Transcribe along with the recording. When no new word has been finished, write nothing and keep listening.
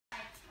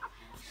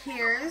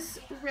Here's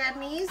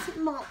Remi's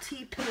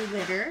Maltipoo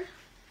litter.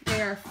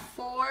 They are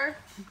 4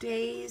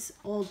 days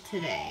old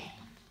today.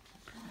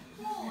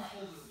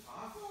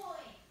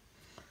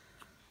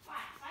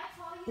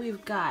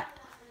 We've got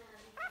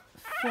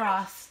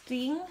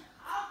Frosting.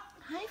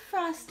 Hi,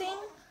 Frosting.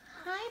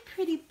 Hi,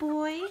 pretty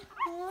boy.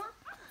 Aww.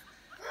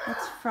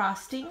 That's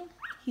Frosting.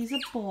 He's a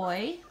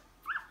boy.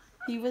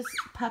 He was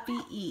puppy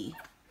E,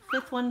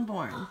 5th one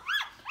born.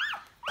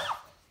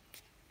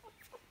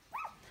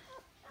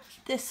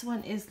 This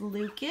one is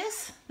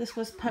Lucas. This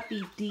was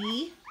puppy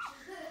D.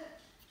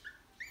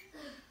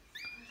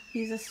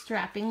 He's a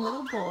strapping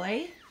little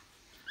boy.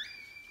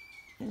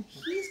 And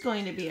he's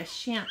going to be a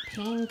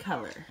champagne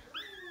color.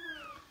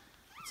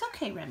 It's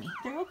okay, Remi.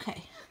 They're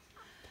okay.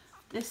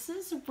 This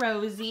is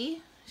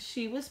Rosey.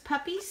 She was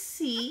puppy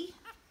C.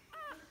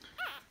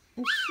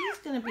 And she's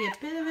going to be a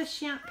bit of a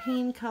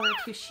champagne color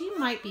too. She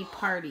might be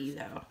party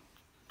though.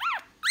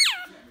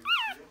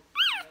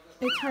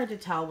 It's hard to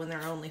tell when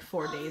they're only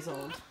 4 days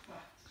old.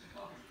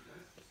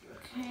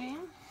 Okay.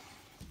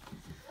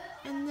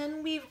 And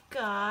then we've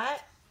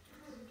got,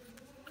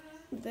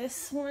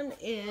 this one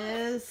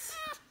is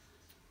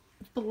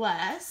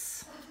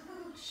Bless.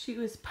 She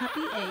was puppy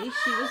A.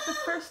 She was the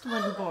 1st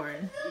one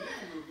born.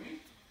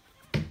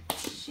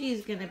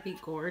 She's gonna be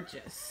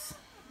gorgeous.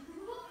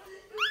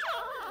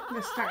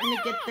 They're starting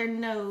to get their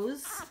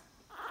nose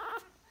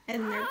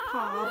and their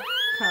paw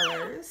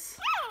colors.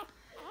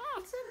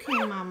 It's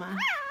okay, Mama.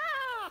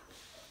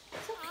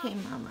 It's okay,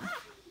 Mama.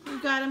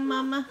 You got him,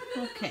 Mama?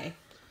 Okay.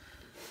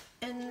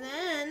 And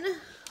then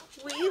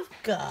we've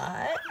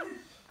got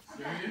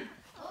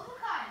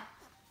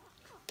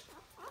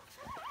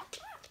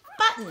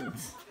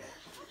Buttons.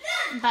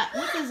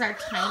 Buttons is our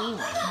tiny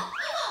one.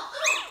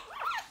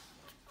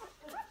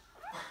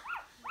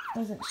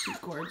 Isn't she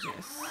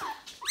gorgeous?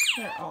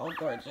 They're all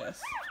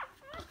gorgeous.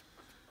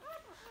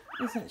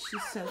 Isn't she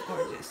so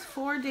gorgeous?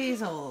 4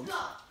 days old.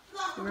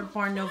 They were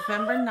born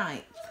November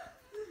 9th.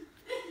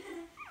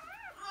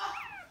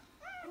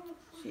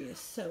 She is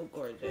so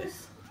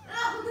gorgeous.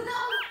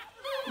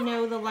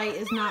 No, the light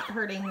is not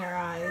hurting their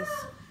eyes.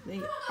 They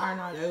are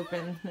not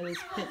open. It is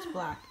pitch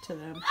black to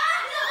them.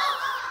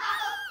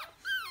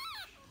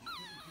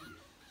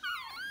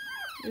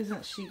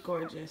 Isn't she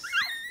gorgeous?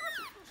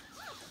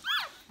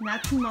 And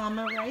that's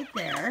Mama right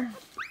there.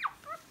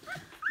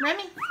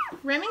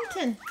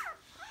 Remington.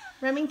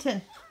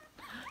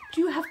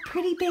 Do you have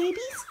pretty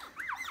babies?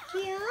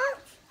 Yeah.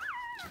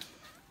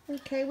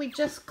 Okay, we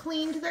just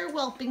cleaned their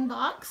whelping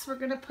box. We're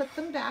gonna put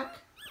them back.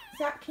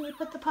 Zach, can you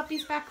put the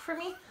puppies back for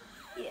me?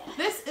 Yeah.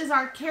 This is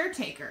our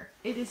caretaker.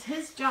 It is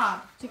his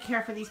job to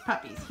care for these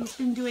puppies. He's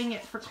been doing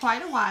it for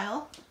quite a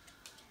while.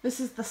 This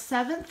is the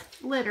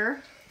 7th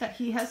litter that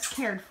he has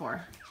cared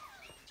for.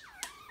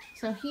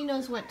 So he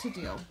knows what to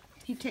do.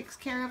 He takes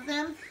care of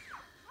them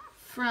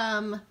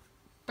from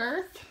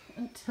birth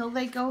until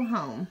they go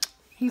home.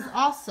 He's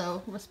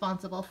also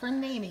responsible for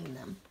naming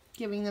them,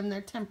 giving them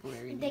their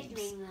temporary names.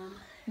 Nickname them.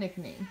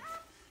 Nickname.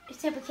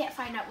 Except we can't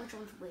find out which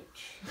one's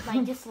which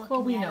by just looking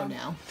well, we at know them.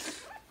 now.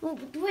 Well,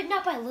 do it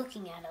not by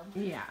looking at them.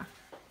 Yeah.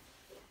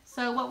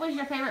 So what was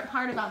your favorite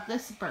part about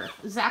this birth?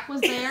 Zach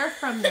was there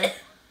from the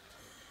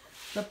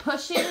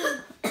pushing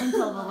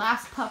until the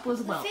last pup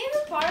was whelped. My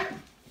favorite part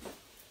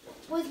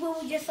was when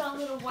we just saw a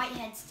little white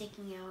head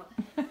sticking out.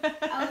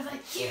 I was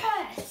like,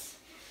 yes!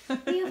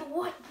 We have a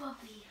white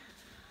puppy.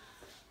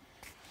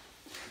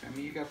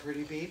 Remi, you got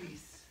pretty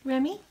babies.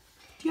 Remi,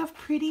 do you have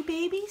pretty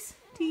babies?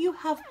 Do you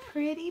have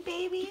pretty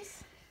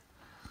babies?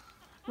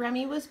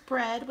 Remi was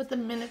bred with a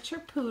miniature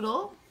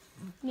poodle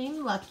named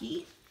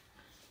Lucky.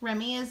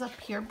 Remi is a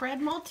purebred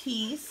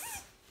Maltese.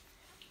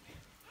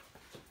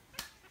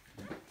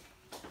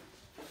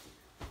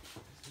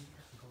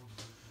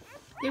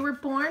 They were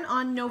born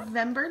on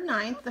November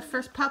 9th. The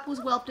first pup was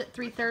whelped at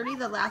 3:30.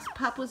 The last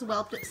pup was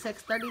whelped at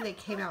 6:30. They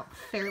came out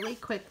fairly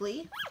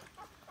quickly.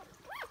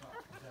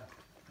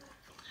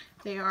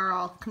 They are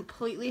all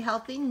completely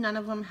healthy. None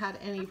of them had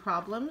any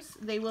problems.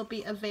 They will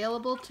be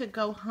available to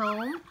go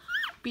home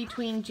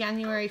between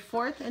January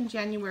 4th and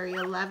January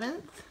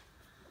 11th.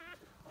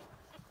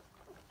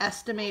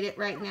 Estimate it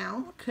right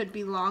now. Could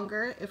be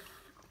longer if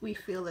we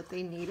feel that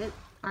they need it.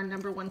 Our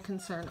 #1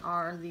 concern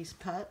are these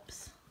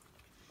pups.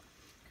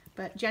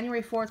 But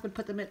January 4th would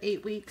put them at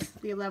 8 weeks.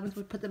 The 11th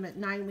would put them at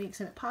 9 weeks,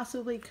 and it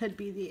possibly could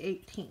be the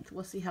 18th.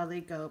 We'll see how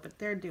they go, but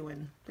they're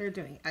doing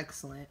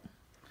excellent.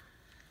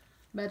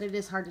 But it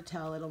is hard to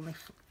tell at only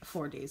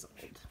 4 days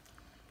old.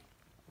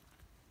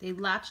 They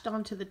latched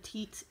onto the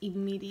teats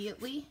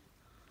immediately.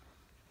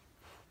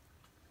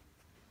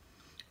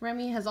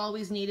 Remi has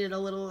always needed a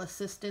little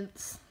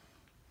assistance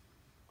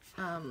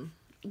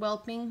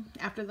whelping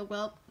after the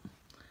whelp.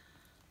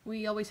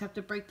 We always have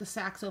to break the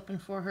sacs open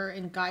for her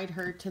and guide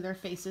her to their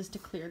faces to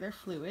clear their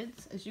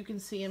fluids, as you can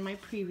see in my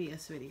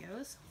previous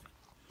videos.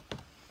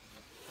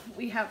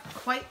 We have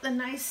quite the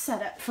nice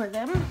setup for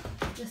them.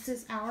 This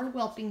is our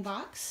whelping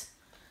box.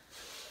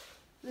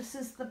 This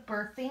is the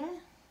birthing,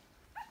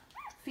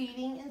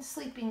 feeding, and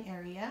sleeping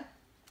area.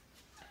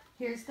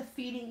 Here's the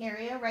feeding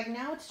area. Right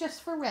now it's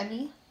just for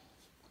Remi,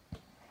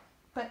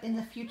 but in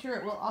the future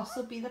it will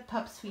also be the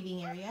pups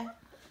feeding area.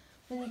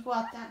 Then you go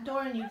out that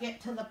door and you get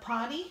to the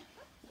potty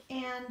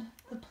and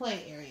the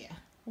play area,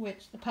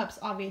 which the pups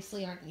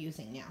obviously aren't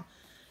using now.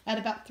 At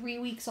about 3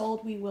 weeks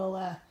old, we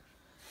will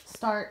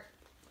start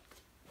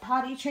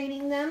potty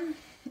training them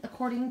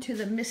according to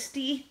the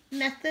Misty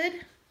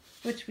method,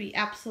 which we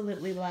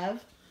absolutely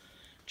love.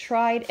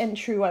 Tried and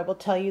true, I will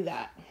tell you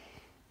that.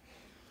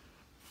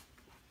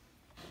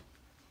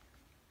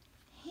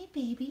 Hey,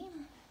 baby.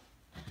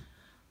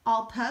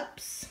 All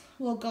pups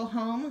will go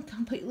home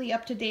completely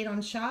up to date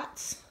on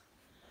shots.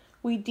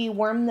 We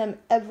deworm them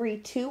every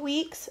 2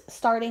 weeks,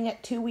 starting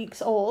at 2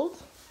 weeks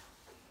old.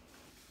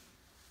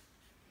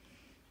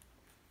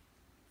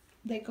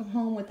 They go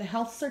home with a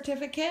health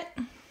certificate,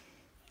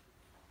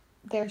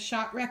 their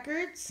shot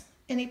records,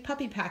 and a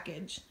puppy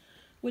package,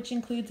 which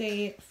includes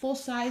a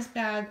full-size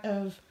bag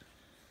of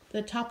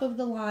the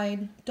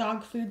top-of-the-line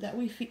dog food that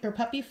we feed, or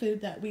puppy food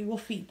that we will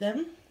feed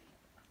them,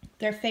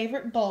 their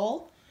favorite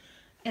bowl,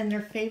 and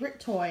their favorite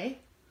toy,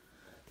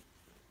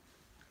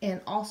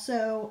 and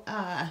also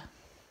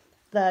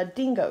the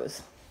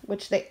dingoes,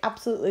 which they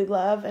absolutely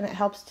love, and it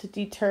helps to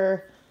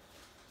deter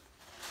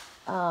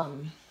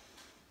the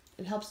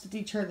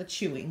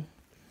chewing.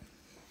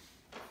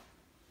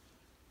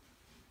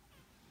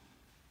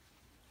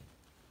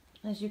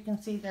 As you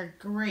can see, they're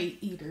great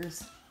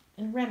eaters.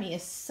 And Remi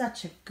is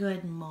such a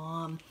good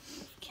mom.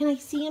 Can I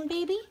see him,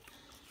 baby?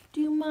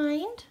 Do you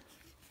mind?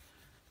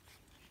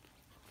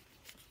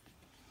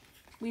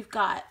 We've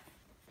got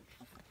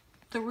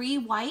 3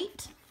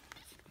 white,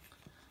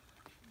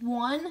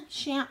 1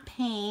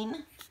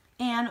 champagne,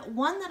 and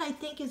 1 that I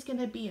think is going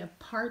to be a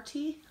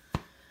party.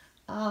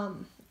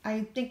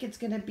 I think it's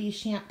going to be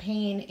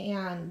champagne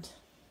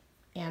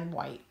and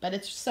white, but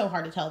it's so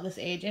hard to tell at this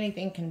age.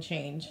 Anything can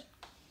change.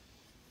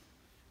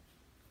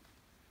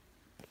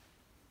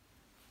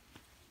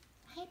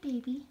 Hi,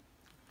 baby.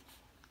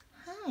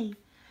 Hi.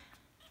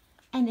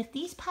 And if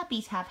these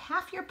puppies have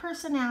half your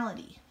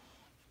personality,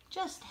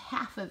 just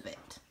half of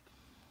it.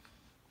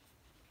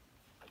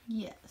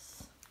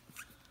 Yes.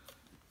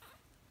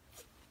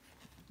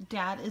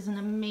 Dad is an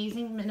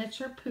amazing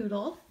miniature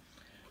poodle.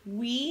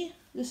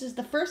 This is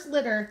the first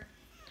litter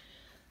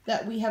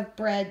that we have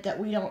bred that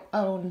we don't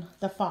own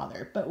the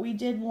father, but we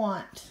did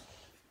want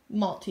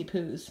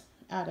Maltipoos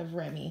out of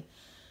Remi.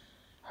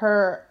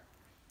 Her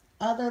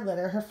other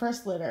litter, her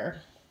first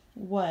litter,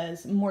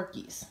 was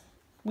Morkies.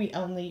 We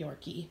own the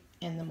Yorkie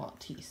and the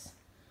Maltese.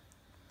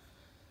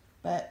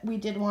 But we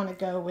did want to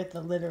go with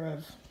the litter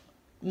of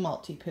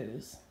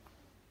Maltipoos.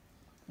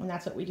 And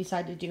that's what we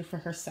decided to do for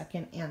her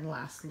second and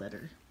last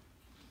litter.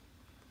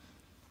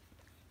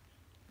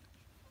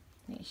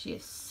 She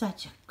is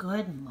such a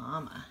good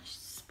mama. She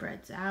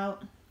spreads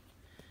out.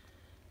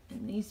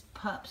 And these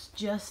pups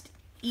just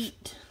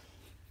eat.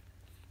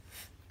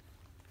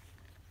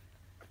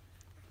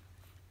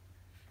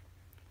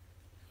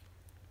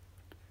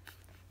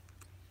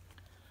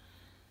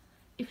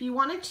 If you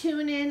want to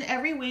tune in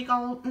every week,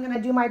 I'm going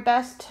to do my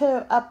best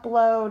to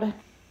upload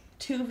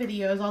 2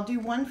 videos. I'll do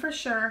 1 for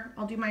sure.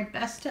 I'll do my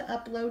best to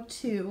upload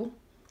 2.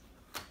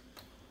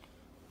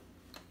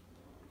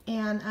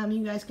 And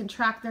you guys can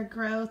track their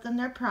growth and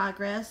their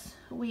progress.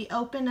 We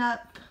open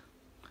up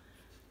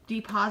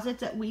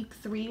deposits at week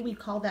 3. We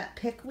call that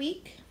pick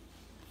week.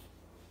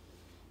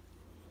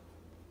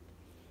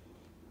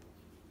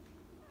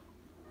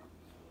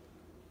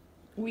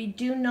 We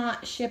do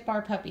not ship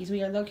our puppies.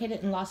 We are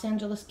located in Los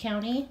Angeles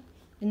County,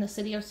 in the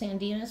city of San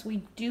Dimas.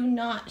 We do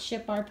not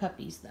ship our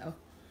puppies, though.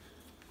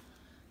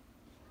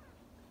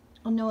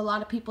 I know a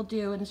lot of people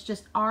do, and it's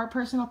just our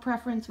personal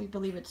preference. We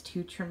believe it's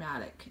too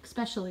traumatic,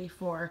 especially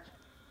for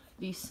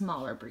these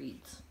smaller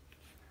breeds.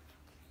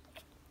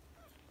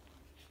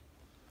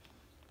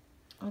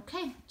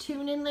 Okay,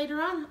 tune in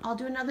later on. I'll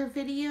do another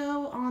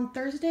video on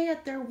Thursday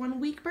at their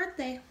 1-week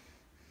birthday.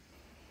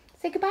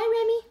 Say goodbye,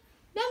 Remi.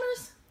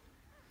 Mammers.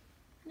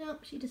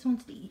 Nope, she just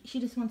wants to eat. She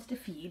just wants to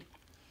feed.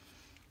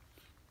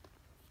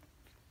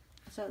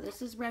 So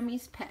this is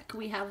Remi's peck.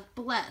 We have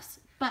Bless,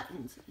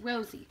 Buttons,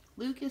 Rosey,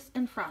 Lucas,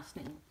 and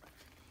Frosting.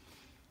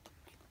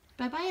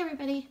 Bye-bye,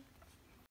 everybody.